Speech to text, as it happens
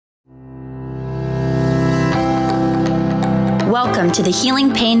Welcome to the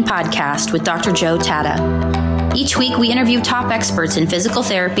Healing Pain Podcast with Dr. Joe Tatta. Each week, we interview top experts in physical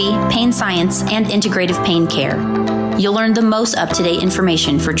therapy, pain science, and integrative pain care. You'll learn the most up-to-date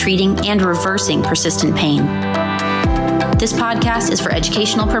information for treating and reversing persistent pain. This podcast is for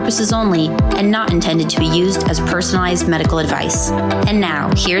educational purposes only and not intended to be used as personalized medical advice. And now,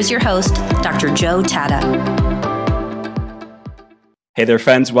 here's your host, Dr. Joe Tatta. Hey there,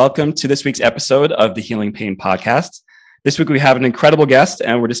 friends. Welcome to this week's episode of the Healing Pain Podcast. This week, we have an incredible guest,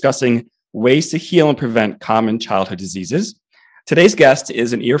 and we're discussing ways to heal and prevent common childhood diseases. Today's guest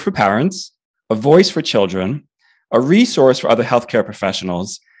is an ear for parents, a voice for children, a resource for other healthcare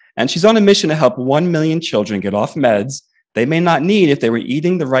professionals, and she's on a mission to help 1 million children get off meds they may not need if they were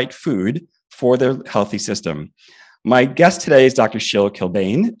eating the right food for their healthy system. My guest today is Dr. Sheila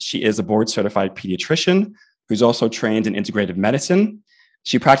Kilbane. She is a board-certified pediatrician who's also trained in integrative medicine.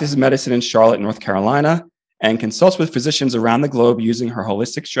 She practices medicine in Charlotte, North Carolina, and consults with physicians around the globe using her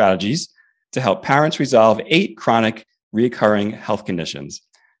holistic strategies to help parents resolve 8 chronic recurring health conditions.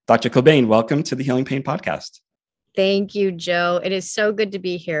 Dr. Kilbane, welcome to the Healing Pain Podcast. Thank you, Joe. It is so good to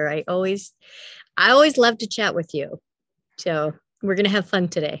be here. I always love to chat with you. So we're going to have fun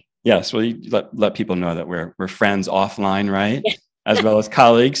today. Yes. Well, you let people know that we're friends offline, right? As well as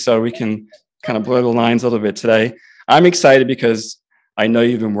colleagues. So we can kind of blur the lines a little bit today. I'm excited because I know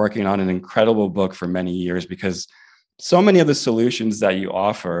you've been working on an incredible book for many years, because so many of the solutions that you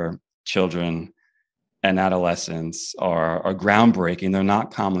offer children and adolescents are groundbreaking. They're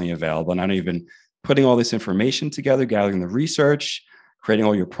not commonly available. And I know you've been putting all this information together, gathering the research, creating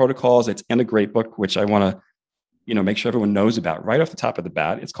all your protocols. It's in a great book, which I want to make sure everyone knows about right off the top of the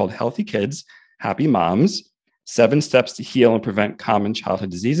bat. It's called Healthy Kids, Happy Moms, 7 Steps to Heal and Prevent Common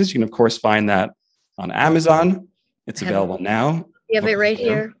Childhood Diseases. You can, of course, find that on Amazon. It's available now. You have it right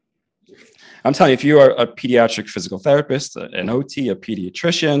here. I'm telling you, if you are a pediatric physical therapist, an OT, a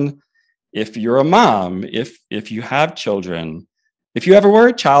pediatrician, if you're a mom, if you have children, if you ever were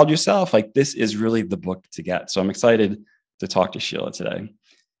a child yourself, like, this is really the book to get. So I'm excited to talk to Sheila today.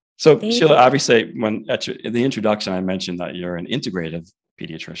 So Sheila, obviously, in the introduction, I mentioned that you're an integrative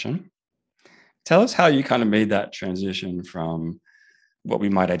pediatrician. Tell us how you kind of made that transition from what we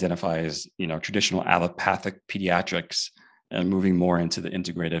might identify as, traditional allopathic pediatrics and moving more into the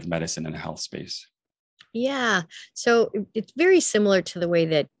integrative medicine and health space. Yeah. So it's very similar to the way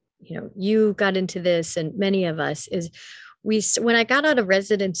that, you got into this, and many of us is when I got out of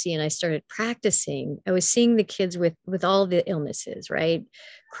residency and I started practicing, I was seeing the kids with all the illnesses, right?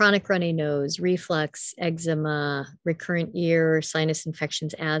 Chronic runny nose, reflux, eczema, recurrent ear, sinus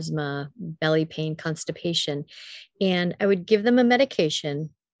infections, asthma, belly pain, constipation. And I would give them a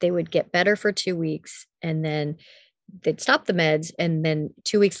medication. They would get better for 2 weeks, and then they'd stop the meds. And then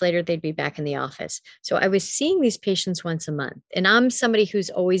 2 weeks later, they'd be back in the office. So I was seeing these patients once a month, and I'm somebody who's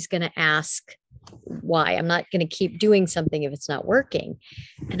always going to ask why. I'm not going to keep doing something if it's not working.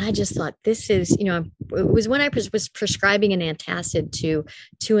 And I just thought, this is, it was when I was prescribing an antacid to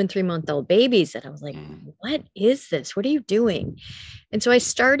 2 and 3 month old babies that I was like, what is this? What are you doing? And so I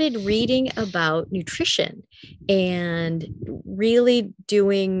started reading about nutrition and really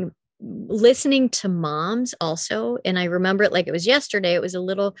listening to moms also. And I remember it like it was yesterday. It was a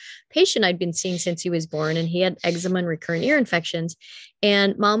little patient I'd been seeing since he was born, and he had eczema and recurrent ear infections,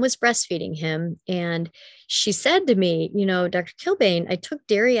 and mom was breastfeeding him. And she said to me, Dr. Kilbane, I took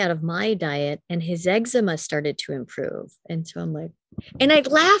dairy out of my diet and his eczema started to improve. And so I'm like, and I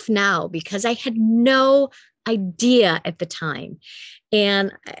laugh now because I had no idea at the time.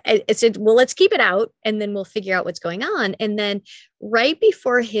 And I said, well, let's keep it out and then we'll figure out what's going on. And then right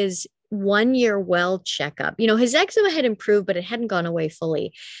before his 1 year well checkup, his eczema had improved, but it hadn't gone away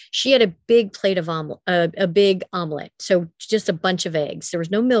fully. She had a big plate of a big omelet. So just a bunch of eggs. There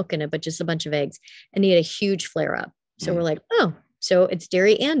was no milk in it, but just a bunch of eggs. And he had a huge flare up. So we're like, oh, so it's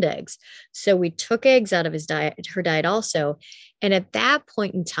dairy and eggs. So we took eggs out of her diet also. And at that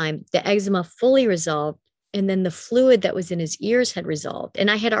point in time, the eczema fully resolved. And then the fluid that was in his ears had resolved. And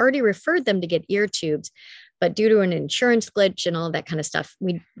I had already referred them to get ear tubes, but due to an insurance glitch and all that kind of stuff,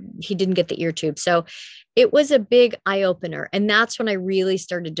 he didn't get the ear tube. So it was a big eye opener. And that's when I really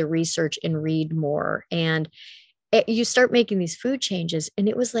started to research and read more. And you start making these food changes, and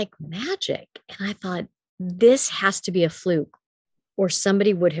it was like magic. And I thought, this has to be a fluke, or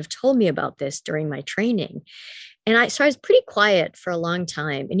somebody would have told me about this during my training. And so I was pretty quiet for a long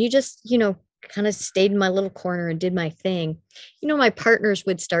time. And you just, kind of stayed in my little corner and did my thing. My partners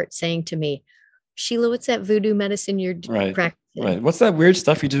would start saying to me, Sheila, what's that voodoo medicine you're practicing? Right. What's that weird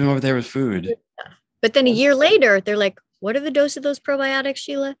stuff you're doing over there with food? But then a year later, they're like, what are the dose of those probiotics,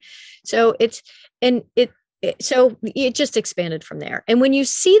 Sheila? So so it just expanded from there. And when you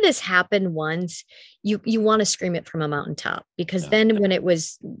see this happen once, you want to scream it from a mountaintop, because then when it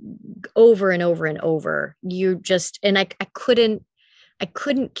was over and over and over, you just, and I couldn't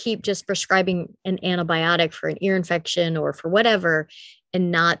keep just prescribing an antibiotic for an ear infection or for whatever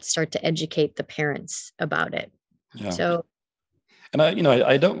and not start to educate the parents about it. Yeah. So, and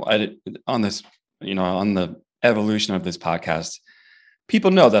on this, on the evolution of this podcast,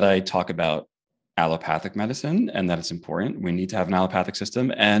 people know that I talk about allopathic medicine and that it's important. We need to have an allopathic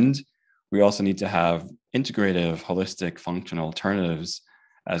system, and we also need to have integrative, holistic, functional alternatives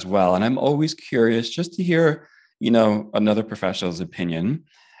as well. And I'm always curious just to hear, another professional's opinion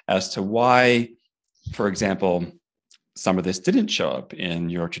as to why, for example, some of this didn't show up in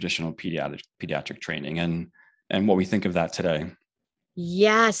your traditional pediatric training, and what we think of that today.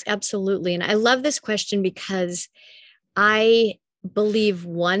 Yes, absolutely. And I love this question because I believe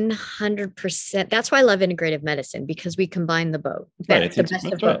 100%. That's why I love integrative medicine, because we combine the both. Right. The best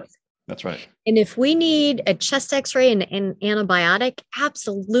of both. That's right. And if we need a chest x-ray and an antibiotic,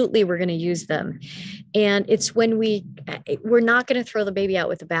 absolutely, we're going to use them. And it's when we're not going to throw the baby out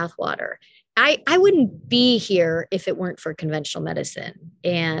with the bathwater. I wouldn't be here if it weren't for conventional medicine.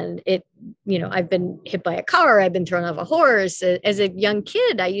 And I've been hit by a car. I've been thrown off a horse. As a young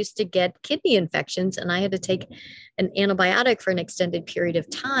kid, I used to get kidney infections, and I had to take an antibiotic for an extended period of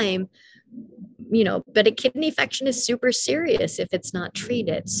time. But a kidney infection is super serious if it's not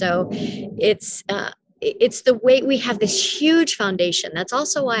treated. So it's the way we have this huge foundation. That's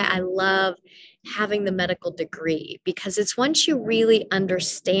also why I love having the medical degree, because it's once you really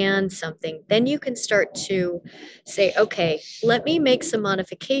understand something, then you can start to say, okay, let me make some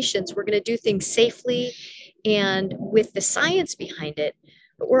modifications. We're going to do things safely and with the science behind it.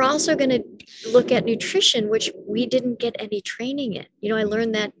 But we're also going to look at nutrition, which we didn't get any training in. I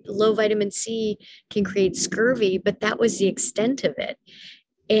learned that low vitamin C can create scurvy, but that was the extent of it.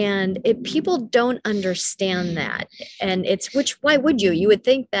 And people don't understand that. And why would you? You would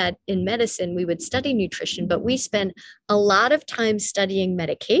think that in medicine, we would study nutrition, but we spend a lot of time studying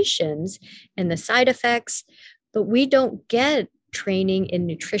medications and the side effects, but we don't get training in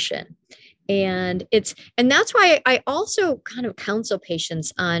nutrition. And that's why I also kind of counsel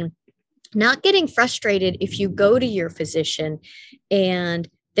patients on not getting frustrated if you go to your physician and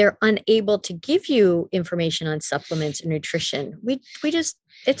they're unable to give you information on supplements or nutrition.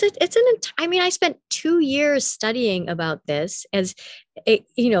 I spent 2 years studying about this and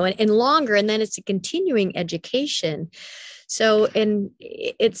longer, and then it's a continuing education. So, and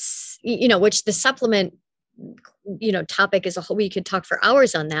it's, which the supplement, topic as a whole, we could talk for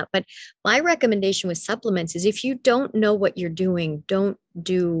hours on that. But my recommendation with supplements is, if you don't know what you're doing, don't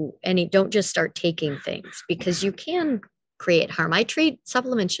just start taking things, because you can create harm. I treat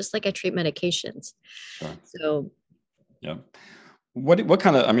supplements just like I treat medications. Sure. So, yeah. What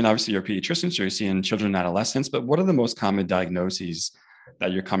kind of, obviously you're a pediatrician, so you're seeing children and adolescents, but what are the most common diagnoses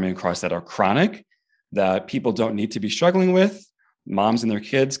that you're coming across that are chronic, that people don't need to be struggling with? Moms and their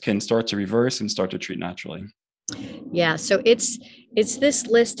kids can start to reverse and start to treat naturally. Yeah. So it's this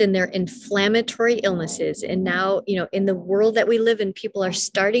list, and they're inflammatory illnesses. And now, in the world that we live in, people are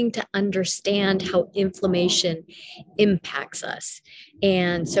starting to understand how inflammation impacts us.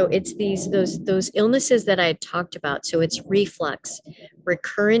 And so it's those illnesses that I talked about. So it's reflux,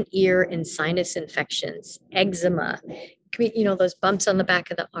 recurrent ear and sinus infections, eczema, those bumps on the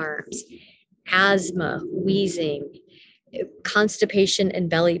back of the arms, asthma, wheezing, constipation, and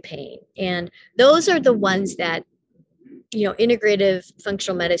belly pain. And those are the ones that, integrative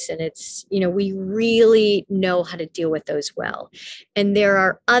functional medicine, it's, we really know how to deal with those well. And there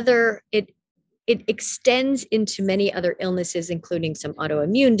are it extends into many other illnesses, including some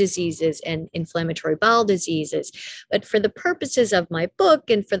autoimmune diseases and inflammatory bowel diseases. But for the purposes of my book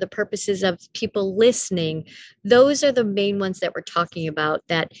and for the purposes of people listening, those are the main ones that we're talking about,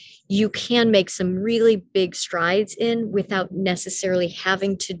 that you can make some really big strides in without necessarily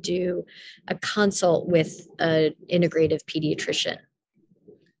having to do a consult with an integrative pediatrician.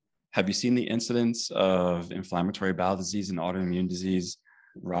 Have you seen the incidence of inflammatory bowel disease and autoimmune disease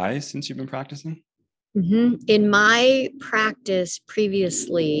rise since you've been practicing? Mm-hmm. In my practice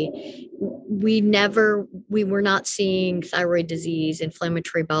previously, we were not seeing thyroid disease,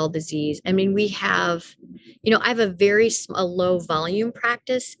 inflammatory bowel disease. We have, I have a low volume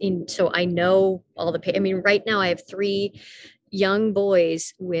practice, so I know all the, right now I have 3 young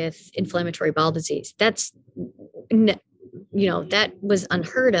boys with inflammatory bowel disease. That's, that was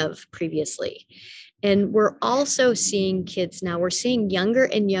unheard of previously. And we're also seeing kids now, we're seeing younger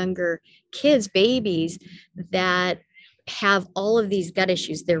and younger kids, babies, that have all of these gut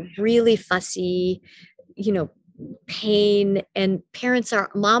issues. They're really fussy, pain, and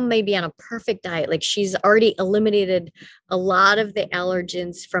mom may be on a perfect diet. Like she's already eliminated a lot of the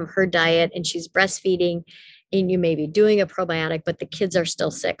allergens from her diet and she's breastfeeding, and you may be doing a probiotic, but the kids are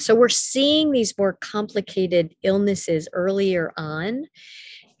still sick. So we're seeing these more complicated illnesses earlier on.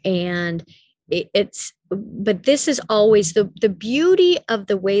 And but this is always the beauty of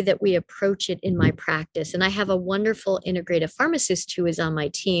the way that we approach it in my practice. And I have a wonderful integrative pharmacist who is on my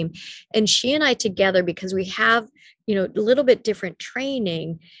team, and she and I together, because we have, a little bit different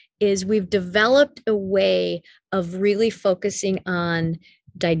training, is we've developed a way of really focusing on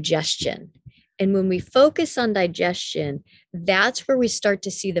digestion. And when we focus on digestion, that's where we start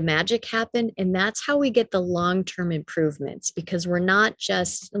to see the magic happen. And that's how we get the long-term improvements, because we're not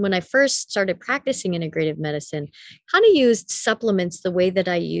just, when I first started practicing integrative medicine, kind of used supplements the way that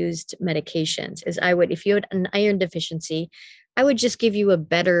I used medications. Is I would, if you had an iron deficiency, I would just give you a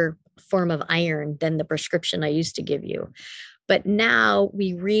better form of iron than the prescription I used to give you. But now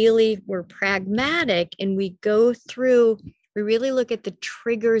we're pragmatic, and we really look at the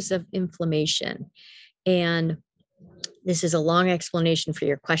triggers of inflammation. And this is a long explanation for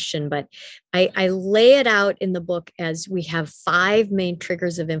your question, but I lay it out in the book as we have 5 main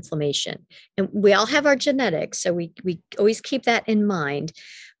triggers of inflammation. And we all have our genetics, so we always keep that in mind.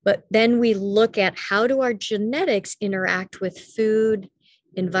 But then we look at how do our genetics interact with food,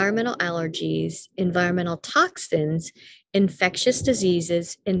 environmental allergies, environmental toxins, infectious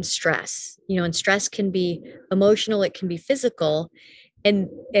diseases, and stress. And stress can be emotional, it can be physical. And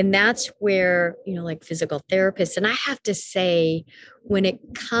that's where, like physical therapists, and I have to say, when it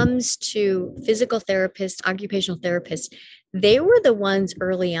comes to physical therapists, occupational therapists, they were the ones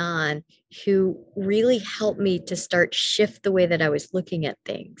early on who really helped me to start shift the way that I was looking at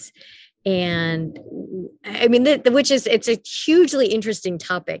things. And I mean, it's a hugely interesting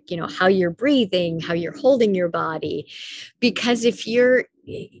topic, how you're breathing, how you're holding your body, because if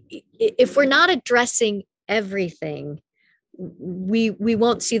we're not addressing everything, we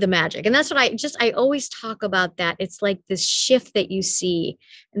won't see the magic. And that's what I always talk about, that it's like this shift that you see,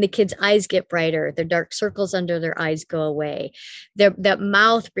 and the kids' eyes get brighter, their dark circles under their eyes go away, that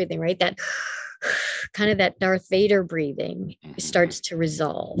mouth breathing, right? That kind of that Darth Vader breathing starts to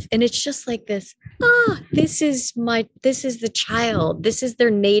resolve. And it's just like this, this is the child, this is their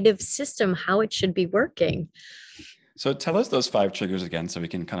native system, how it should be working. So tell us those 5 triggers again, so we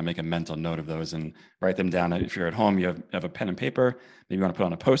can kind of make a mental note of those and write them down. If you're at home, you have a pen and paper, maybe you want to put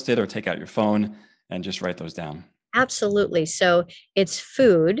on a Post-it or take out your phone and just write those down. Absolutely. So it's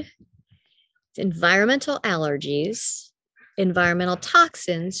food, it's environmental allergies, environmental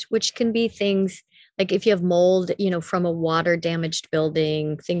toxins, which can be things like if you have mold, from a water damaged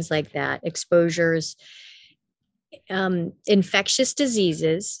building, things like that, exposures, infectious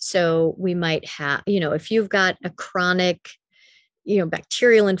diseases. So we might have, if you've got a chronic,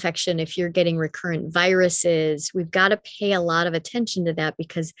 bacterial infection, if you're getting recurrent viruses, we've got to pay a lot of attention to that,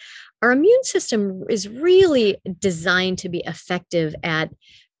 because our immune system is really designed to be effective at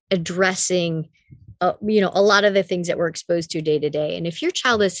addressing a lot of the things that we're exposed to day to day. And if your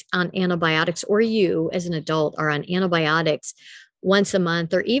child is on antibiotics, or you as an adult are on antibiotics once a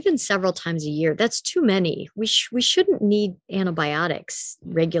month or even several times a year, that's too many. We shouldn't need antibiotics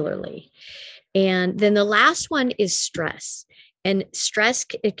regularly. And then the last one is stress. And stress,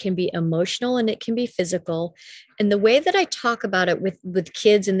 it can be emotional and it can be physical. And the way that I talk about it with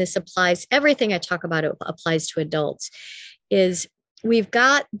kids, and this applies, everything I talk about it applies to adults, is we've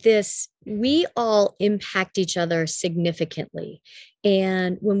got this, we all impact each other significantly.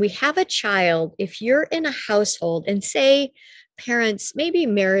 And when we have a child, if you're in a household and say parents, maybe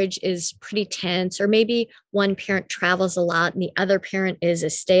marriage is pretty tense, or maybe one parent travels a lot and the other parent is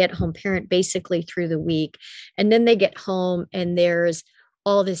a stay-at-home parent basically through the week, and then they get home and there's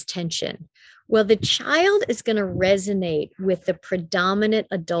all this tension. Well, the child is going to resonate with the predominant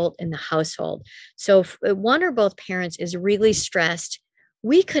adult in the household. So if one or both parents is really stressed,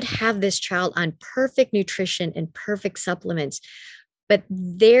 we could have this child on perfect nutrition and perfect supplements, but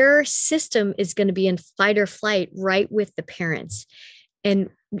their system is going to be in fight or flight right with the parents. And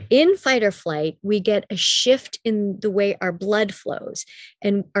in fight or flight, we get a shift in the way our blood flows,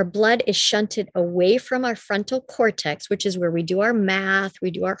 and our blood is shunted away from our frontal cortex, which is where we do our math, we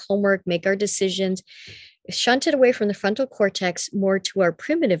do our homework, make our decisions, shunted away from the frontal cortex more to our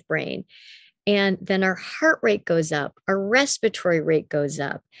primitive brain. And then our heart rate goes up, our respiratory rate goes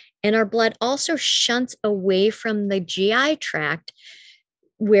up, and our blood also shunts away from the GI tract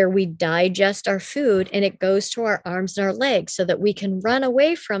where we digest our food, and it goes to our arms and our legs so that we can run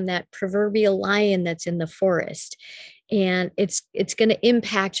away from that proverbial lion that's in the forest. and it's going to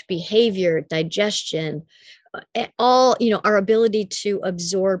impact behavior, digestion, all, our ability to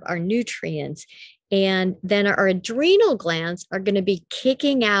absorb our nutrients. And then our adrenal glands are going to be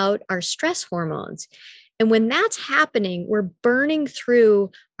kicking out our stress hormones. And when that's happening, we're burning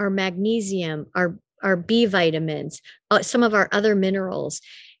through our magnesium, our B vitamins, some of our other minerals.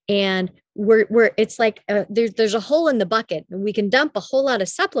 And it's like there's a hole in the bucket, and we can dump a whole lot of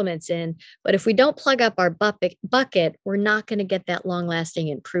supplements in, but if we don't plug up our bucket, we're not going to get that long lasting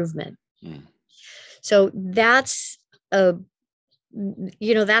improvement. So that's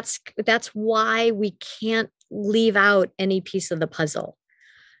that's why we can't leave out any piece of the puzzle.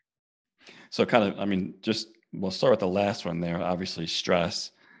 So we'll start with the last one there. Obviously,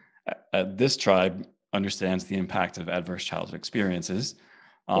 stress. This tribe understands the impact of adverse childhood experiences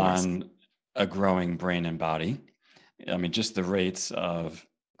on a growing brain and body. Just the rates of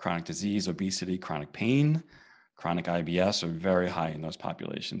chronic disease, obesity, chronic pain, chronic IBS are very high in those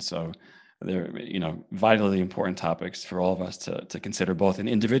populations. So they're, vitally important topics for all of us to consider, both in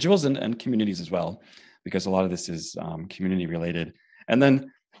individuals and communities as well, because a lot of this is community related. And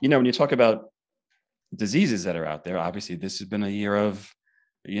then, when you talk about diseases that are out there, obviously this has been a year of,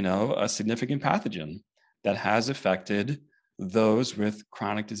 a significant pathogen that has affected those with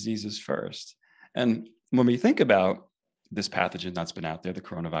chronic diseases first. And when we think about this pathogen that's been out there, the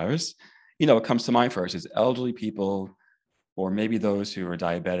coronavirus, what comes to mind first is elderly people, or maybe those who are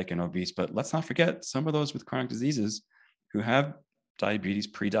diabetic and obese. But let's not forget some of those with chronic diseases who have diabetes,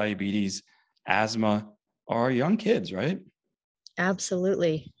 prediabetes, asthma, are young kids, right?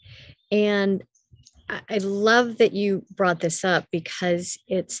 Absolutely. And I love that you brought this up, because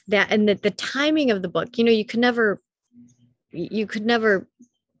it's that, and the timing of the book, you could never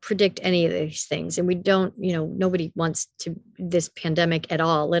predict any of these things. And we don't, nobody wants this pandemic at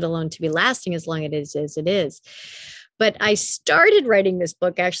all, let alone to be lasting as long as it is. But I started writing this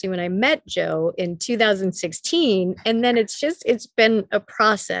book actually when I met Joe in 2016. And then it's been a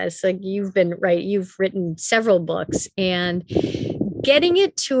process. Like you've written several books, and getting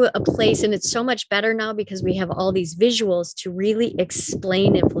it to a place, and it's so much better now because we have all these visuals to really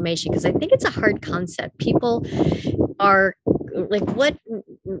explain inflammation, because I think it's a hard concept. People are like, what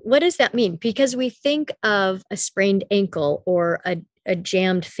does that mean? Because we think of a sprained ankle or a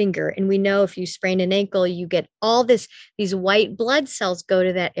jammed finger, and we know if you sprain an ankle, you get all these white blood cells go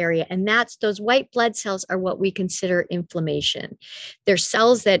to that area, and those white blood cells are what we consider inflammation. They're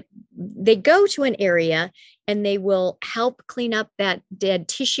cells that they go to an area and they will help clean up that dead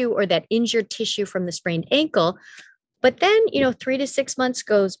tissue or that injured tissue from the sprained ankle. But then, 3 to 6 months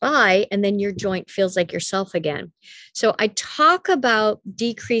goes by, and then your joint feels like yourself again. So I talk about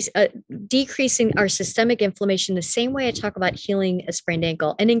decreasing our systemic inflammation the same way I talk about healing a sprained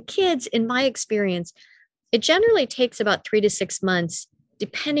ankle. And in kids, in my experience, it generally takes about 3 to 6 months,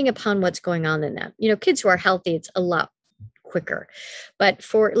 depending upon what's going on in them. Kids who are healthy, it's a lot quicker. But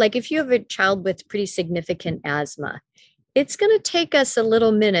for if you have a child with pretty significant asthma, it's going to take us a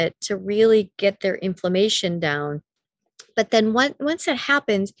little minute to really get their inflammation down. But then once it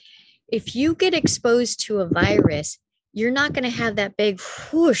happens, if you get exposed to a virus, you're not going to have that big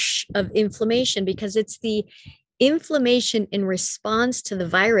whoosh of inflammation, because it's the inflammation in response to the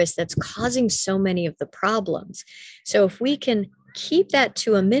virus that's causing so many of the problems. So if we can keep that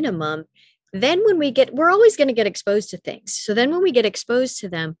to a minimum, then we're always going to get exposed to things. So then when we get exposed to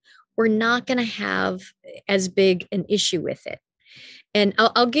them, we're not going to have as big an issue with it. And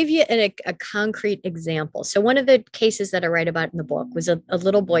I'll give you a concrete example. So one of the cases that I write about in the book was a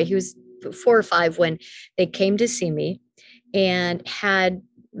little boy. He was 4 or 5 when they came to see me, and had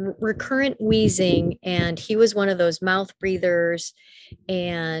recurrent wheezing. And he was one of those mouth breathers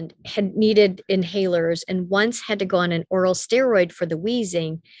and had needed inhalers, and once had to go on an oral steroid for the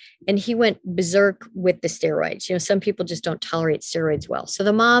wheezing. And he went berserk with the steroids. Some people just don't tolerate steroids well. So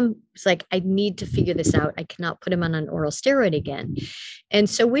the mom was like, I need to figure this out. I cannot put him on an oral steroid again. And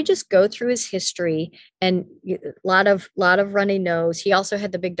so we just go through his history, and a lot of runny nose. He also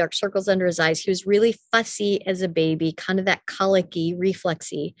had the big dark circles under his eyes. He was really fussy as a baby, kind of that colicky,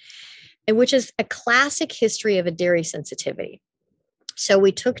 reflexy, and which is a classic history of a dairy sensitivity. So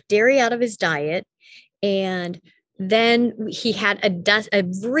we took dairy out of his diet, and then he had a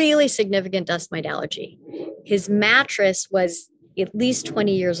really significant dust mite allergy. His mattress was at least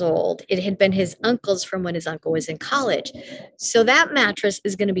 20 years old. It had been his uncle's from when his uncle was in college. So that mattress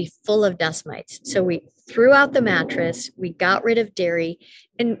is going to be full of dust mites. So we threw out the mattress, we got rid of dairy,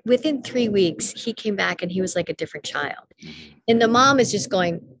 and within 3 weeks, he came back and he was like a different child. And the mom is just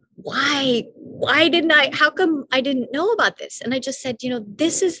going, why didn't how come I didn't know about this? And I just said,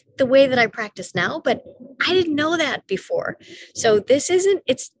 this is the way that I practice now, but I didn't know that before. So this isn't,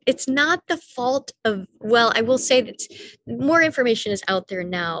 it's not the fault of, well, I will say that more information is out there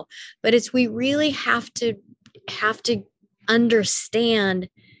now, but we really have to understand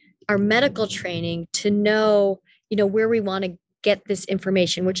our medical training to know, where we want to get this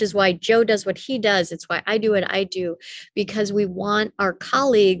information, which is why Joe does what he does. It's why I do what I do, because we want our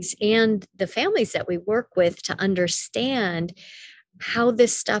colleagues and the families that we work with to understand how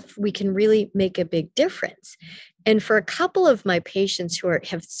this stuff, we can really make a big difference. And for a couple of my patients who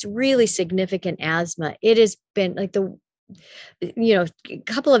have really significant asthma, it has been like a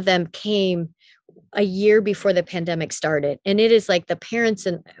couple of them came a year before the pandemic started. And it is like the parents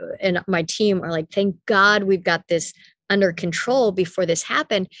and my team are like, thank God we've got this under control before this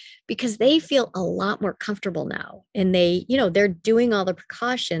happened, because they feel a lot more comfortable now. And they're doing all the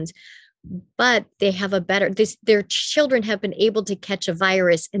precautions, but they have their children have been able to catch a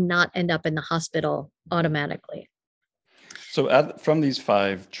virus and not end up in the hospital automatically. So from these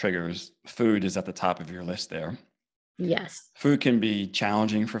 5 triggers, food is at the top of your list there. Yes. Food can be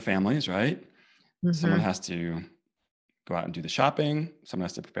challenging for families, right? Mm-hmm. Someone has to go out and do the shopping. Someone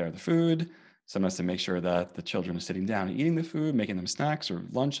has to prepare the food. Someone has to make sure that the children are sitting down and eating the food, making them snacks or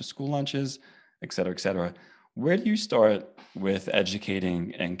lunch or school lunches, et cetera, et cetera. Where do you start with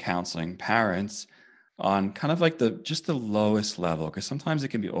educating and counseling parents on kind of like just the lowest level? Because sometimes it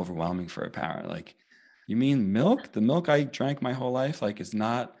can be overwhelming for a parent. Like, you mean milk? The milk I drank my whole life, like, is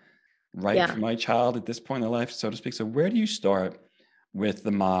not right for my child at this point in their life, so to speak. So where do you start with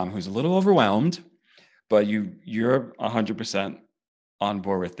the mom who's a little overwhelmed, but you're 100% on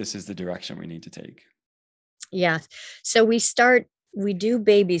board with, this is the direction we need to take? Yeah. So we do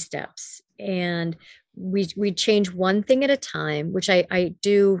baby steps, and we change one thing at a time, which I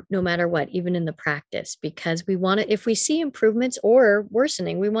do no matter what, even in the practice, because we want to, if we see improvements or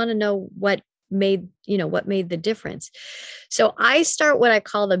worsening, we want to know what made the difference. So I start what I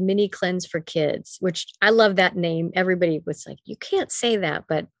call the mini cleanse for kids, which I love that name. Everybody was like, you can't say that,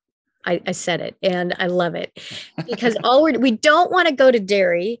 but I said it and I love it, because we don't want to go to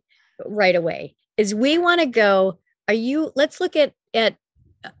dairy right away. Is we want to go, let's look at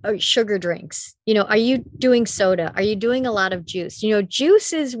sugar drinks. Are you doing soda? Are you doing a lot of juice?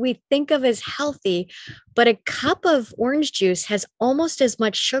 Juices we think of as healthy, but a cup of orange juice has almost as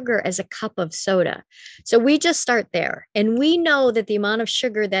much sugar as a cup of soda. So we just start there. And we know that the amount of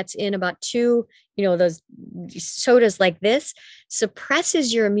sugar that's in about 2, those sodas like this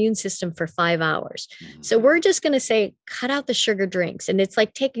suppresses your immune system for 5 hours. So we're just going to say, cut out the sugar drinks. And it's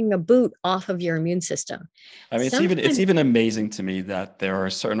like taking a boot off of your immune system. I mean, it's even amazing to me that there are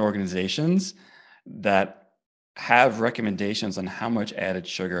certain organizations that have recommendations on how much added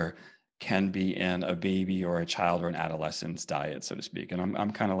sugar can be in a baby or a child or an adolescent's diet, so to speak. And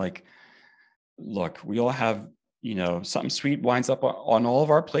I'm kind of like, look, we all have, something sweet winds up on all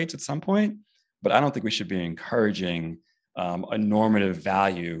of our plates at some point, but I don't think we should be encouraging a normative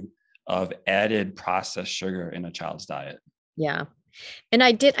value of added processed sugar in a child's diet. Yeah. And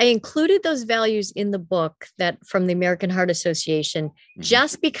I included those values in the book that from the American Heart Association,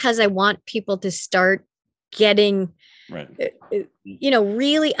 just because I want people to start getting,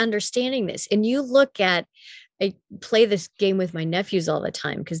 really understanding this. And you look at, I play this game with my nephews all the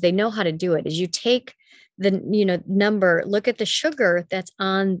time because they know how to do it, is you take the, number, look at the sugar that's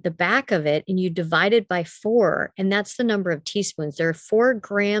on the back of it and you divide it by 4. And that's the number of teaspoons. There are 4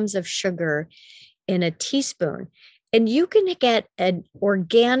 grams of sugar in a teaspoon. And you can get an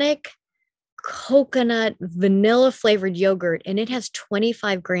organic coconut vanilla flavored yogurt and it has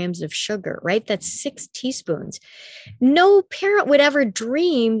 25 grams of sugar, right? That's 6 teaspoons. No parent would ever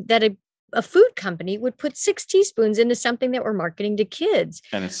dream that a food company would put 6 teaspoons into something that we're marketing to kids.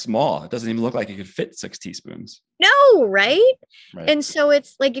 And it's small. It doesn't even look like it could fit 6 teaspoons. No, right? And so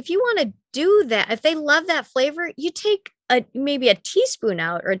it's like, if you want to do that, if they love that flavor, you take maybe a teaspoon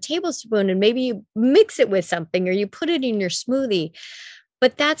out or a tablespoon and maybe you mix it with something or you put it in your smoothie.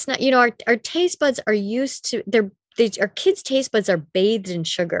 But that's not, our taste buds are used to, our kids' taste buds are bathed in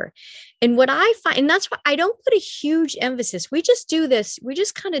sugar. And what I find, and that's why I don't put a huge emphasis. We just do this. We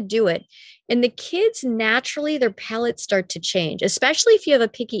just kind of do it. And the kids naturally, their palates start to change, especially if you have a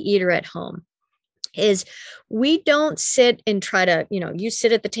picky eater at home. Is we don't sit and try to, you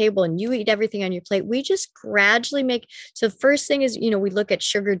sit at the table and you eat everything on your plate. We just gradually make. So the first thing is, we look at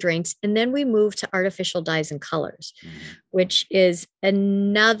sugar drinks and then we move to artificial dyes and colors, which is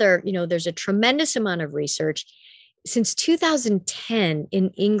another, there's a tremendous amount of research. since 2010 in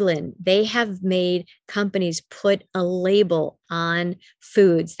England, they have made companies put a label on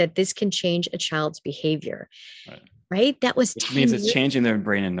foods that this can change a child's behavior. Right? That was Which 10 means it's years. changing their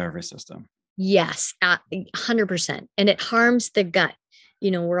brain and nervous system. Yes, 100%. And it harms the gut.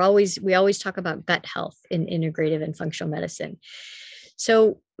 We always talk about gut health in integrative and functional medicine.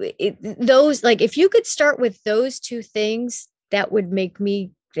 So if you could start with those two things, that would make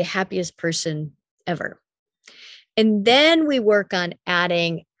me the happiest person ever. And then we work on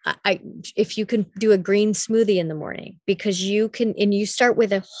adding, if you can do a green smoothie in the morning, because you can, and you start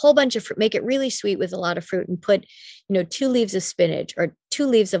with a whole bunch of fruit, make it really sweet with a lot of fruit, and put, 2 leaves of spinach or 2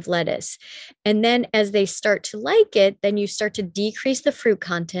 leaves of lettuce. And then as they start to like it, then you start to decrease the fruit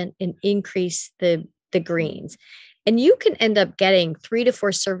content and increase the greens. And you can end up getting 3 to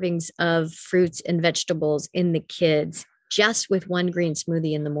 4 servings of fruits and vegetables in the kids just with one green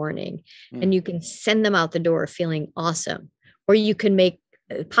smoothie in the morning. And you can send them out the door feeling awesome. Or you can make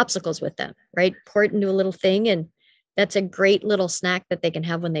popsicles with them, right? Pour it into a little thing. And that's a great little snack that they can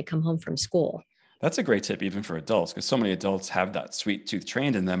have when they come home from school. That's a great tip, even for adults, because so many adults have that sweet tooth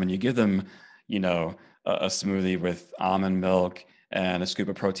trained in them. And you give them, a smoothie with almond milk and a scoop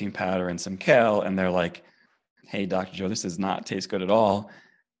of protein powder and some kale. And they're like, hey, Dr. Joe, this does not taste good at all.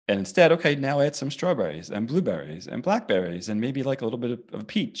 And instead, okay, now add some strawberries and blueberries and blackberries and maybe like a little bit of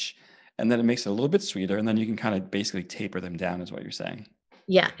peach. And then it makes it a little bit sweeter. And then you can kind of basically taper them down, is what you're saying.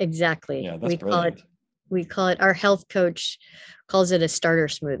 Yeah, exactly. Yeah, that's brilliant. We call it, our health coach calls it a starter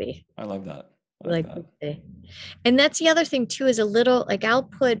smoothie. I love that. And that's the other thing too, is a little, like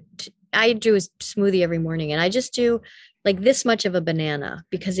I do a smoothie every morning, and I just do like this much of a banana,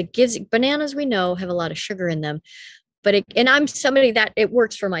 because bananas, we know, have a lot of sugar in them. And I'm somebody that it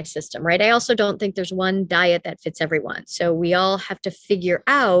works for my system, right? I also don't think there's one diet that fits everyone. So we all have to figure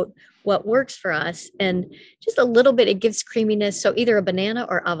out what works for us. And just a little bit, it gives creaminess. So either a banana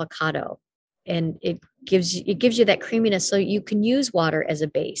or avocado, and it gives you that creaminess. So you can use water as a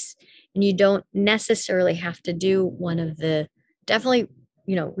base, and you don't necessarily have to do one of the, definitely,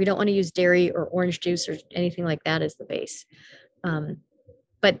 we don't want to use dairy or orange juice or anything like that as the base.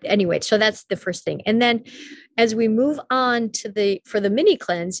 But anyway, so that's the first thing. And then as we move on for the mini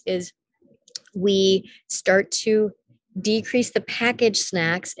cleanse, is we start to decrease the packaged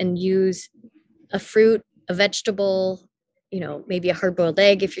snacks and use a fruit, a vegetable, maybe a hard-boiled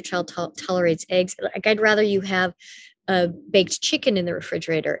egg if your child tolerates eggs. Like, I'd rather you have a baked chicken in the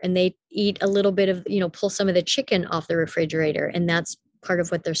refrigerator and they eat a little bit of, pull some of the chicken off the refrigerator, and that's part of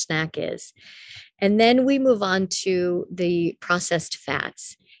what their snack is. And then we move on to the processed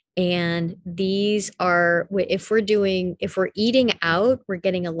fats. And these are, if we're eating out, we're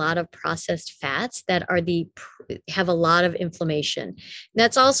getting a lot of processed fats that have a lot of inflammation. And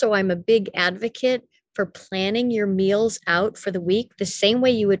that's also, I'm a big advocate for planning your meals out for the week, the same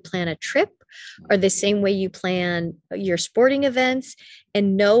way you would plan a trip, or the same way you plan your sporting events,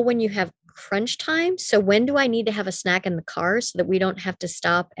 and know when you have crunch time. So when do I need to have a snack in the car so that we don't have to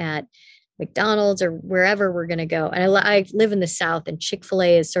stop at McDonald's or wherever we're going to go? And I live in the South, and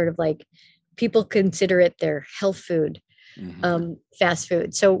Chick-fil-A is sort of like, people consider it their health food, fast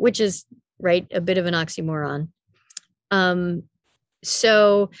food. So, which is, right, a bit of an oxymoron.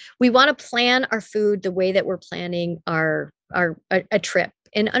 So we want to plan our food the way that we're planning a trip.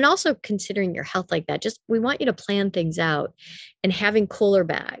 And also considering your health like that, we want you to plan things out, and having cooler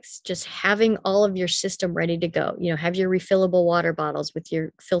bags, just having all of your system ready to go, have your refillable water bottles with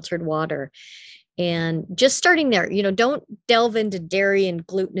your filtered water, and just starting there. Don't delve into dairy and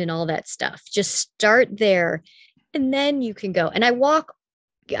gluten and all that stuff. Just start there, and then you can go. And I walk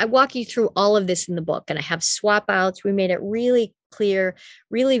you through all of this in the book, and I have swap outs. We made it really clear,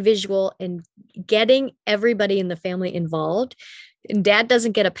 really visual, and getting everybody in the family involved. And Dad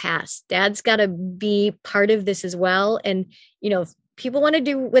doesn't get a pass. Dad's got to be part of this as well. And, people want to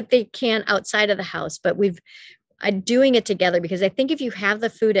do what they can outside of the house, but doing it together, because I think if you have the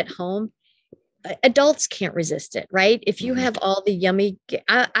food at home, adults can't resist it, right? If you have all the yummy,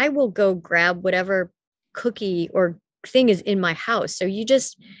 I will go grab whatever cookie or thing is in my house. So you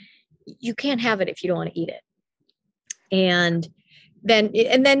can't have it if you don't want to eat it. And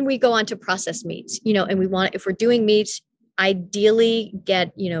then we go on to processed meats, and if we're doing meats, ideally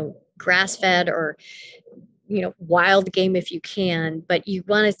get, grass-fed or, wild game if you can, but you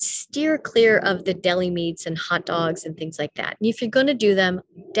want to steer clear of the deli meats and hot dogs and things like that. And if you're going to do them,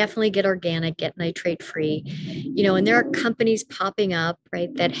 definitely get organic, get nitrate free, and there are companies popping up,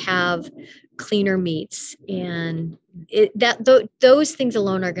 right, that have cleaner meats, and those things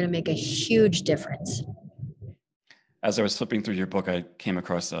alone are going to make a huge difference. As I was flipping through your book, I came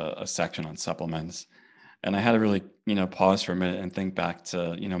across a section on supplements. And I had to really, pause for a minute and think back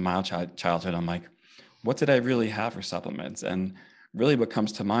to, my childhood. I'm like, what did I really have for supplements? And really what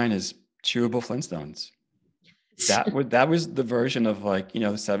comes to mind is chewable Flintstones. That was the version of like, the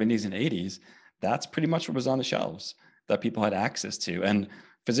 70s and 80s. That's pretty much what was on the shelves that people had access to. And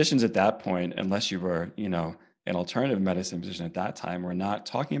physicians at that point, unless you were, an alternative medicine physician at that time, were not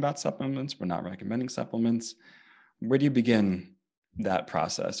talking about supplements, we're not recommending supplements. Where do you begin that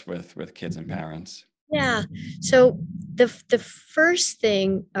process with kids and parents? Yeah. So the first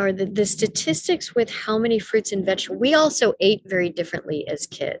thing are the statistics with how many fruits and vegetables. We also ate very differently as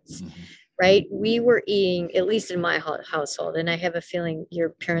kids, right? We were eating, at least in my household, and I have a feeling your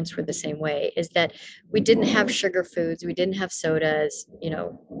parents were the same way, is that we didn't have sugar foods, we didn't have sodas,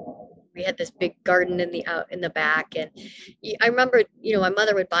 we had this big garden in the back. And I remember, my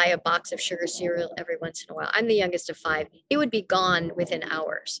mother would buy a box of sugar cereal every once in a while. I'm the youngest of five. It would be gone within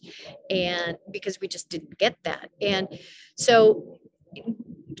hours. And because we just didn't get that. And so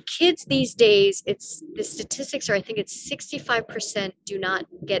kids these days, the statistics are, I think it's 65% do not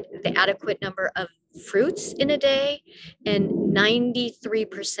get the adequate number of fruits in a day, and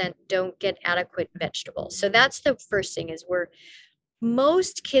 93% don't get adequate vegetables. So that's the first thing, is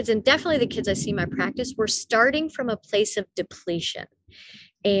most kids, and definitely the kids I see in my practice, we're starting from a place of depletion.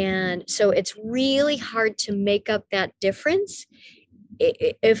 And so it's really hard to make up that difference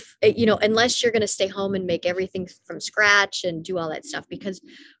if, unless you're going to stay home and make everything from scratch and do all that stuff, because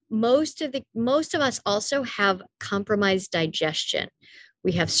most of us also have compromised digestion.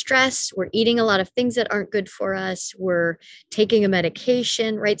 We have stress, we're eating a lot of things that aren't good for us, we're taking a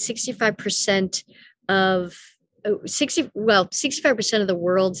medication, right? 65% of 65% of the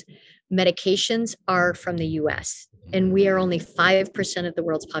world's medications are from the US, and we are only 5% of the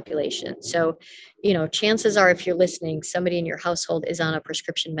world's population. So, chances are, if you're listening, somebody in your household is on a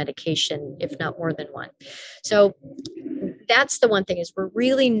prescription medication, if not more than one. So that's the one thing, is we're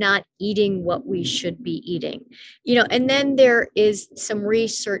really not eating what we should be eating. And then there is some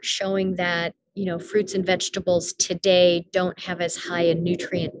research showing that fruits and vegetables today don't have as high a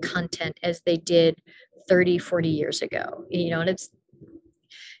nutrient content as they did 30, 40 years ago, and it's,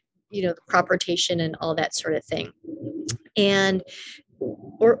 the crop rotation and all that sort of thing. And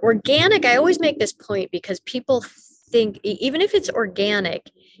organic, I always make this point because people think, even if it's organic,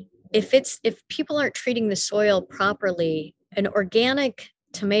 if people aren't treating the soil properly, an organic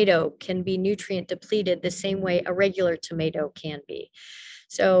tomato can be nutrient depleted the same way a regular tomato can be.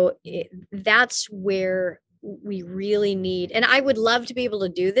 So that's where we really need, and I would love to be able to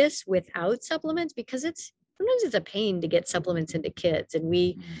do this without supplements, because sometimes it's a pain to get supplements into kids. And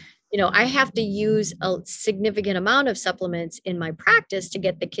I have to use a significant amount of supplements in my practice to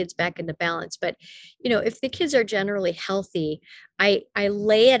get the kids back into balance. But, if the kids are generally healthy, I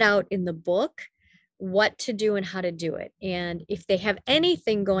lay it out in the book what to do and how to do it. And if they have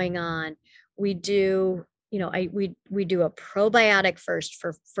anything going on, we do, we do a probiotic first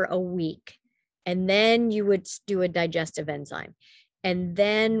for a week. And then you would do a digestive enzyme. And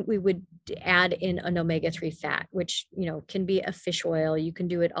then we would add in an omega-3 fat, which, can be a fish oil. You can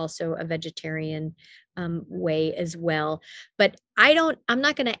do it also a vegetarian way as well. But I'm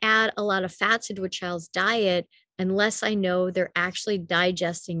not going to add a lot of fats into a child's diet unless I know they're actually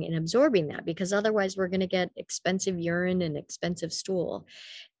digesting and absorbing that, because otherwise we're going to get expensive urine and expensive stool.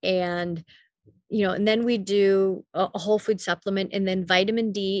 And and then we do a whole food supplement, and then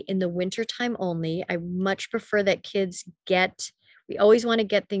vitamin D in the wintertime only. I much prefer that kids we always want to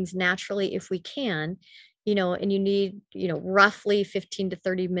get things naturally if we can, and you need, roughly 15 to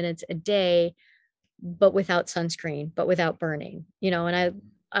 30 minutes a day, but without sunscreen, but without burning, and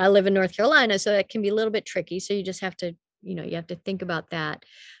I live in North Carolina, so that can be a little bit tricky. So you just have to, you have to think about that.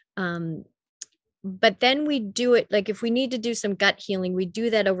 But then we do it, like if we need to do some gut healing, we do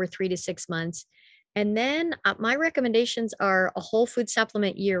that over 3 to 6 months. And then my recommendations are a whole food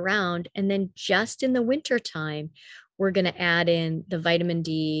supplement year round. And then just in the winter time, we're going to add in the vitamin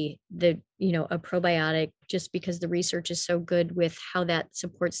D, a probiotic, just because the research is so good with how that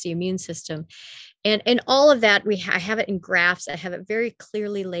supports the immune system. And all of that, I have it in graphs. I have it very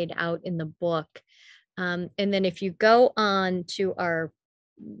clearly laid out in the book. And then if you go on to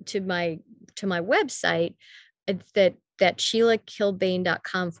my website, it's that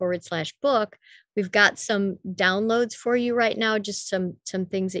SheilaKilbane.com/book. We've got some downloads for you right now, just some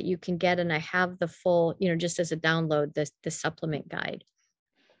things that you can get. And I have the full, just as a download, the supplement guide.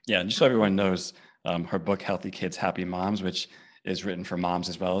 Yeah. And just so everyone knows, her book, Healthy Kids, Happy Moms, which is written for moms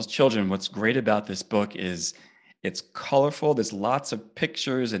as well as children. What's great about this book is it's colorful. There's lots of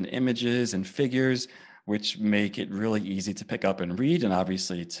pictures and images and figures, which make it really easy to pick up and read, and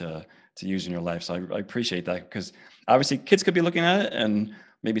obviously to to use in your life. So I appreciate that, because obviously kids could be looking at it, and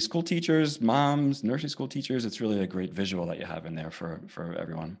maybe school teachers, moms, nursery school teachers. It's really a great visual that you have in there for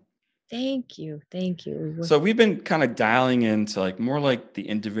everyone. Thank you. Thank you. So we've been kind of dialing into like more like the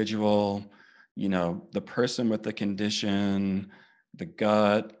individual, the person with the condition, the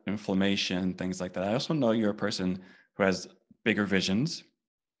gut, inflammation, things like that. I also know you're a person who has bigger visions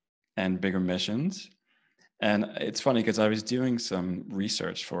and bigger missions. And it's funny because I was doing some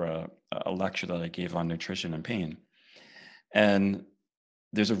research for a lecture that I gave on nutrition and pain. And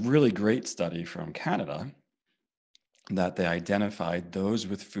there's a really great study from Canada that they identified those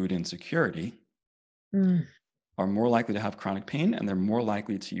with food insecurity are more likely to have chronic pain, and they're more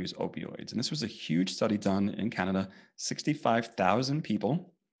likely to use opioids. And this was a huge study done in Canada, 65,000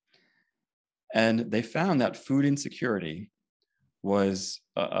 people. And they found that food insecurity was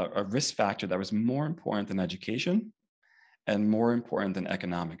a risk factor that was more important than education and more important than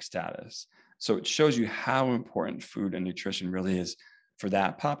economic status. So it shows you how important food and nutrition really is for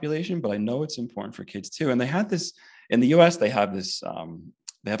that population, but I know it's important for kids too. And they had this, in the US, they have this,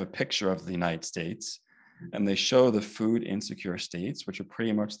 they have a picture of the United States, and they show the food insecure states, which are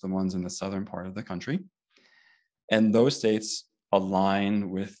pretty much the ones in the southern part of the country. And those states align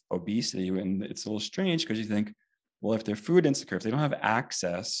with obesity. And it's a little strange because you think, well, if they're food insecure, if they don't have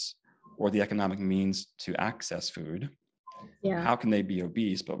access or the economic means to access food, how can they be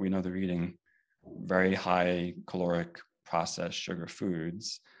obese? But we know they're eating very high caloric processed sugar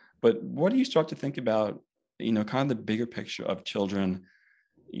foods. But what do you start to think about, kind of the bigger picture of children,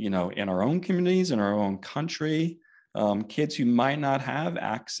 in our own communities, in our own country, kids who might not have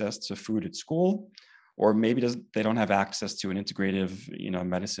access to food at school, or maybe they don't have access to an integrative,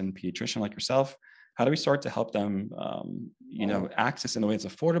 medicine pediatrician like yourself. How do we start to help them, access in a way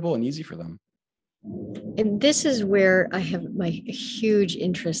that's affordable and easy for them? And this is where I have my huge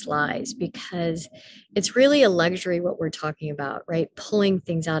interest lies, because it's really a luxury what we're talking about, right? Pulling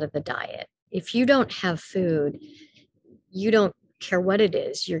things out of the diet. If you don't have food, you don't care what it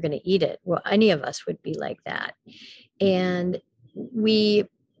is, you're going to eat it. Well, any of us would be like that. And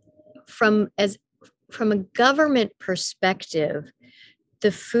from a government perspective,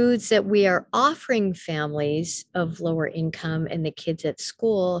 the foods that we are offering families of lower income and the kids at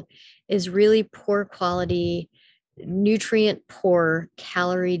school is really poor quality, nutrient poor,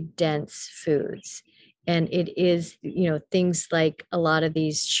 calorie dense foods. And it is, things like a lot of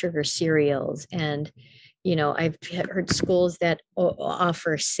these sugar cereals. And, I've heard schools that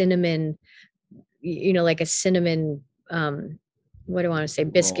offer cinnamon, like a cinnamon, what do I want to say?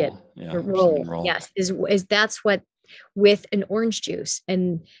 Biscuit roll. Yes. Is that's what, with an orange juice,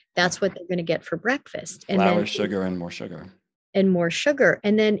 and that's what they're going to get for breakfast. And flour, then sugar, and more sugar.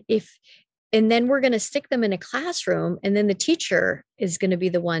 And then we're going to stick them in a classroom, and then the teacher is going to be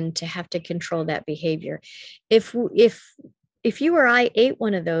the one to have to control that behavior. If you or I ate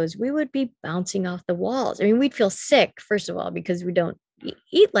one of those, we would be bouncing off the walls. I mean, we'd feel sick, first of all, because we don't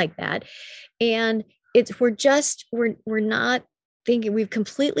eat like that. And we're not thinking, we've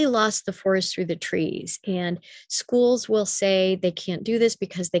completely lost the forest through the trees. And schools will say they can't do this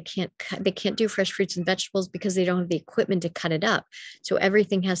because they can't do fresh fruits and vegetables because they don't have the equipment to cut it up. So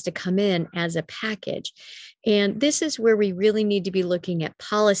everything has to come in as a package. And this is where we really need to be looking at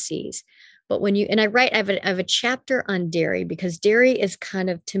policies. But I have a chapter on dairy, because dairy is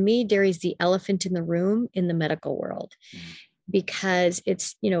to me, dairy is the elephant in the room in the medical world. Because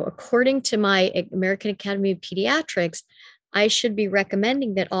it's, according to my American Academy of Pediatrics, I should be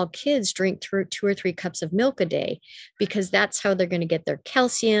recommending that all kids drink 2 or 3 cups of milk a day, because that's how they're going to get their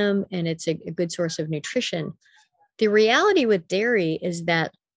calcium, and it's a good source of nutrition. The reality with dairy is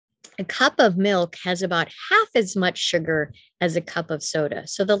that a cup of milk has about half as much sugar as a cup of soda.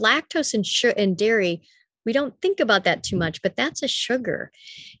 So the lactose in dairy, we don't think about that too much, but that's a sugar.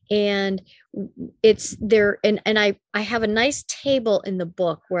 And it's there. And I have a nice table in the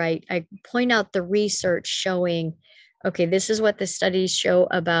book where I point out the research showing, okay, this is what the studies show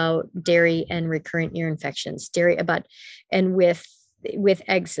about dairy and recurrent ear infections, with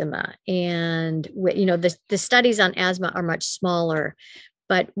eczema, and the studies on asthma are much smaller.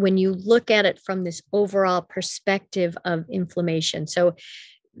 But when you look at it from this overall perspective of inflammation, so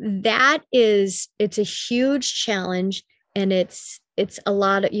it's a huge challenge, and it's a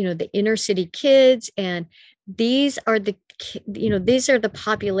lot of, the inner city kids, and these are the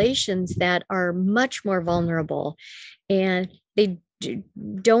populations that are much more vulnerable, and they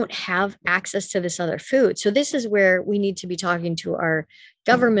don't have access to this other food. So this is where we need to be talking to our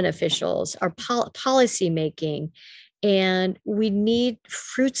government officials, our policy making, and we need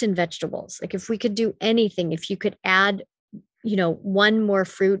fruits and vegetables. Like, if we could do anything, if you could add one more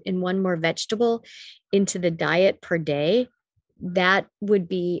fruit and one more vegetable into the diet per day, that would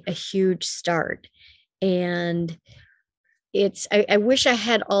be a huge start. And I wish I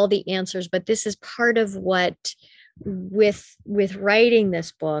had all the answers, but this is part of what with writing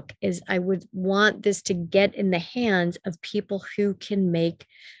this book is I would want this to get in the hands of people who can make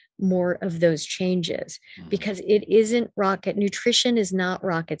more of those changes, because nutrition is not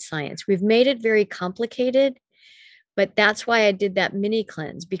rocket science. We've made it very complicated, but that's why I did that mini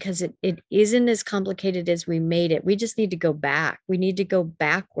cleanse, because it isn't as complicated as we made it. We just need to go back. We need to go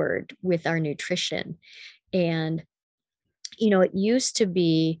backward with our nutrition. And it used to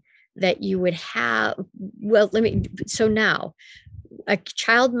be that you would have, so now a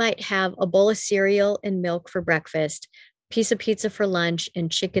child might have a bowl of cereal and milk for breakfast, piece of pizza for lunch, and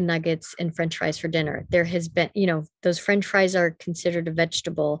chicken nuggets and French fries for dinner. There has been, those French fries are considered a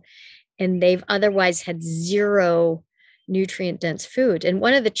vegetable, and they've otherwise had zero nutrient dense food. And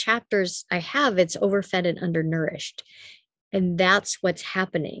one of the chapters I have, it's overfed and undernourished. And that's what's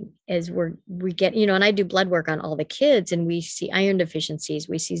happening as we get, and I do blood work on all the kids, and we see iron deficiencies,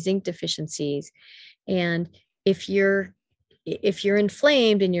 we see zinc deficiencies. And if you're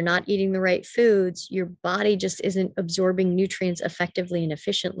inflamed and you're not eating the right foods, your body just isn't absorbing nutrients effectively and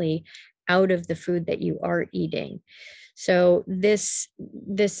efficiently out of the food that you are eating. So this,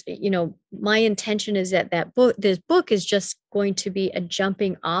 my intention is that this book is just going to be a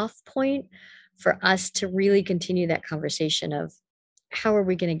jumping off point for us to really continue that conversation of how are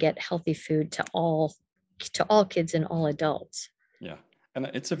we going to get healthy food to all kids and all adults. Yeah. And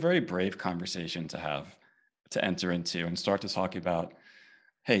it's a very brave conversation to enter into and start to talk about,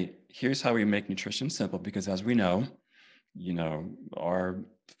 hey, here's how we make nutrition simple, because as we know, our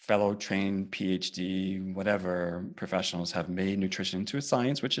fellow trained PhD, whatever professionals have made nutrition into a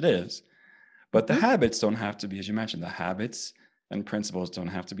science, which it is, but the habits don't have to be, as you mentioned, the habits and principles don't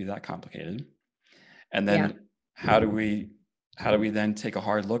have to be that complicated. And then how do we then take a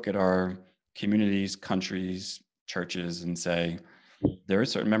hard look at our communities, countries, churches, and say, there are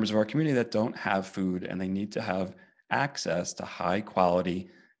certain members of our community that don't have food, and they need to have access to high quality,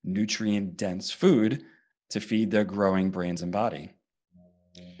 nutrient dense food to feed their growing brains and body.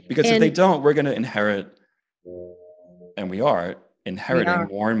 Because if they don't, we're going to inherit, and we are inheriting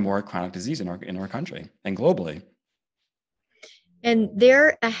more and more chronic disease in our country and globally. And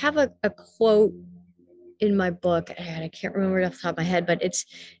I have a quote in my book, and I can't remember it off the top of my head, but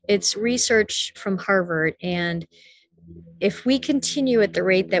it's research from Harvard. And if we continue at the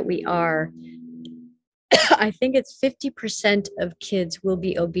rate that we are, I think it's 50% of kids will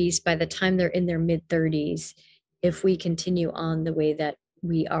be obese by the time they're in their mid-30s if we continue on the way that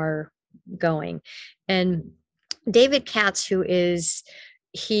we are going. And David Katz,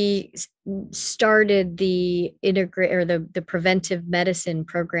 he started the the preventive medicine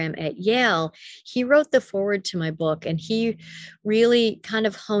program at Yale. He wrote the foreword to my book, and he really kind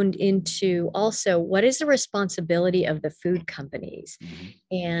of honed into also what is the responsibility of the food companies.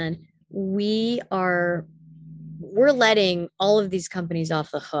 And we're letting all of these companies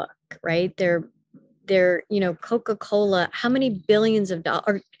off the hook, right? They're Coca-Cola, how many billions of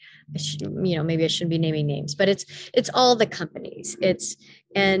dollars, maybe I shouldn't be naming names, but it's all the companies.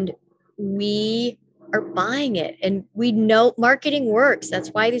 And we are buying it, and we know marketing works. That's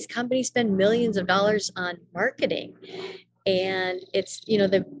why these companies spend millions of dollars on marketing. And it's,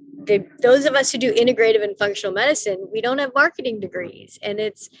 those of us who do integrative and functional medicine, we don't have marketing degrees, and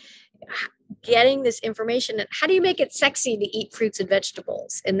it's getting this information. And how do you make it sexy to eat fruits and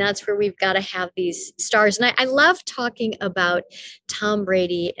vegetables? And that's where we've got to have these stars. And I love talking about Tom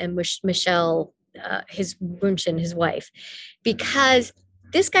Brady and Michelle, his wife, because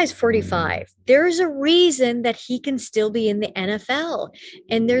this guy's 45. There's a reason that he can still be in the NFL.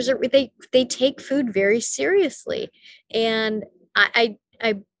 And they take food very seriously. And I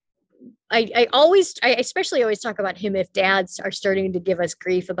especially always talk about him if dads are starting to give us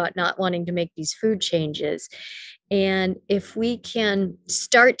grief about not wanting to make these food changes. And if we can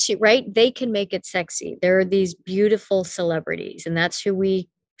start to, right, they can make it sexy. There are these beautiful celebrities, and that's who we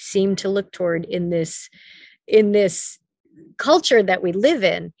seem to look toward in this culture that we live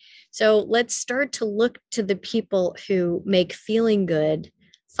in. So let's start to look to the people who make feeling good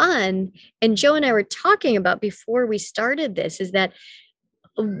fun. And Joe and I were talking about before we started this is that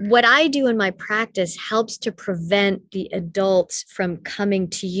what I do in my practice helps to prevent the adults from coming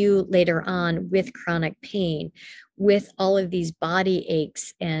to you later on with chronic pain, with all of these body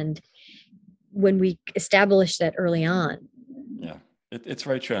aches. And when we establish that early on. Yeah, it's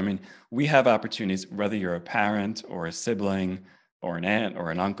very true. I mean, we have opportunities, whether you're a parent or a sibling or an aunt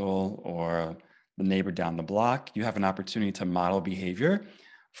or an uncle or the neighbor down the block. You have an opportunity to model behavior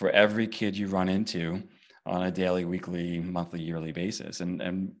for every kid you run into on a daily, weekly, monthly, yearly basis.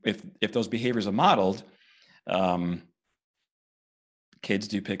 And if those behaviors are modeled, kids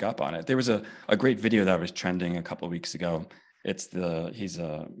do pick up on it. There was a great video that was trending a couple of weeks ago. He's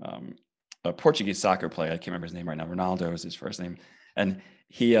a Portuguese soccer player. I can't remember his name right now. Ronaldo is his first name. And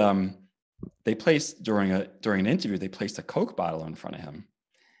they placed during an interview, they placed a Coke bottle in front of him.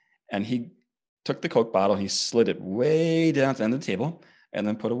 And he took the Coke bottle, he slid it way down to the end of the table, and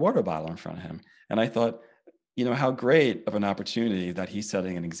then put a water bottle in front of him. And I thought, how great of an opportunity that he's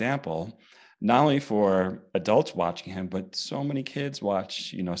setting an example, not only for adults watching him, but so many kids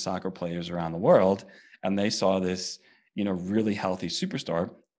watch, soccer players around the world, and they saw this, really healthy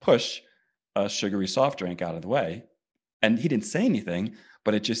superstar push a sugary soft drink out of the way. And he didn't say anything,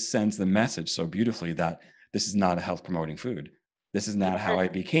 but it just sends the message so beautifully that this is not a health promoting food. This is not how I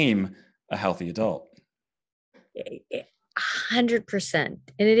became a healthy adult. 100%. And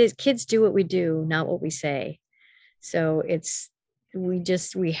it is, kids do what we do, not what we say. So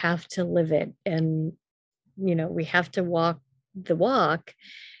we have to live it, and, we have to walk the walk.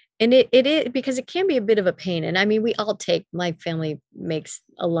 And it is, because it can be a bit of a pain. And I mean, my family makes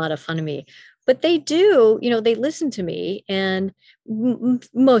a lot of fun of me, but they do, they listen to me, and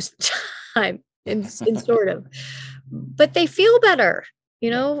most of the time, in sort of, but they feel better.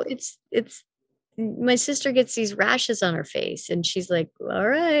 It's my sister gets these rashes on her face, and she's like, all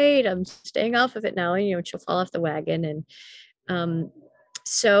right, I'm staying off of it now. And, she'll fall off the wagon. And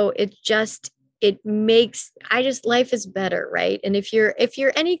so it makes, life is better. Right. And if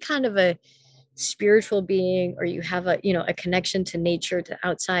you're any kind of a spiritual being, or you have a connection to nature, to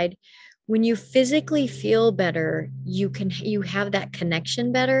outside, when you physically feel better, you have that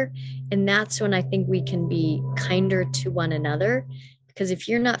connection better. And that's when I think we can be kinder to one another. Because if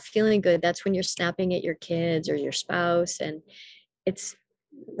you're not feeling good, that's when you're snapping at your kids or your spouse. And it's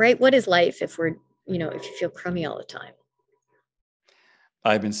right. What is life if if you feel crummy all the time?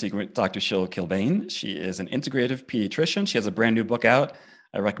 I've been speaking with Dr. Sheila Kilbane. She is an integrative pediatrician. She has a brand new book out.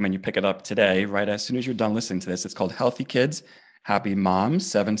 I recommend you pick it up today, right as soon as you're done listening to this. It's called Healthy Kids, Happy Moms,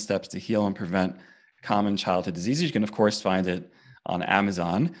 7 Steps to Heal and Prevent Common Childhood Diseases. You can, of course, find it on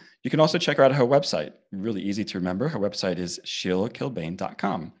Amazon. You can also check her out at her website. Really easy to remember. Her website is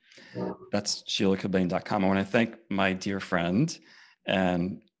sheilakilbane.com. That's sheilakilbane.com. I want to thank my dear friend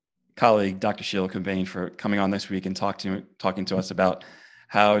and colleague, Dr. Sheila Kilbane, for coming on this week and talking to us about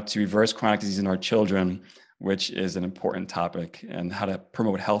how to reverse chronic disease in our children, which is an important topic, and how to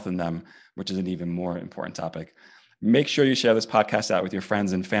promote health in them, which is an even more important topic. Make sure you share this podcast out with your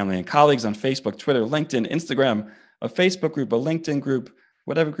friends and family and colleagues on Facebook, Twitter, LinkedIn, Instagram, a Facebook group, a LinkedIn group,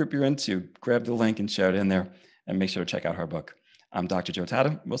 whatever group you're into. Grab the link and share it in there, and make sure to check out her book. I'm Dr. Joe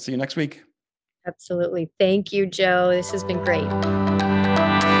Tatta. We'll see you next week. Absolutely. Thank you, Joe. This has been great.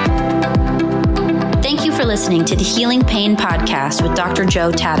 Thank you for listening to the Healing Pain Podcast with Dr.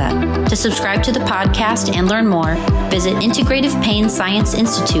 Joe Tatta. To subscribe to the podcast and learn more, visit Integrative Pain Science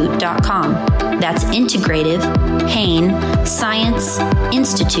Institute.com. That's Integrative Pain Science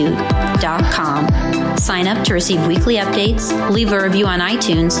Institute.com. Sign up to receive weekly updates, leave a review on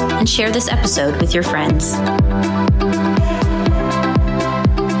iTunes, and share this episode with your friends.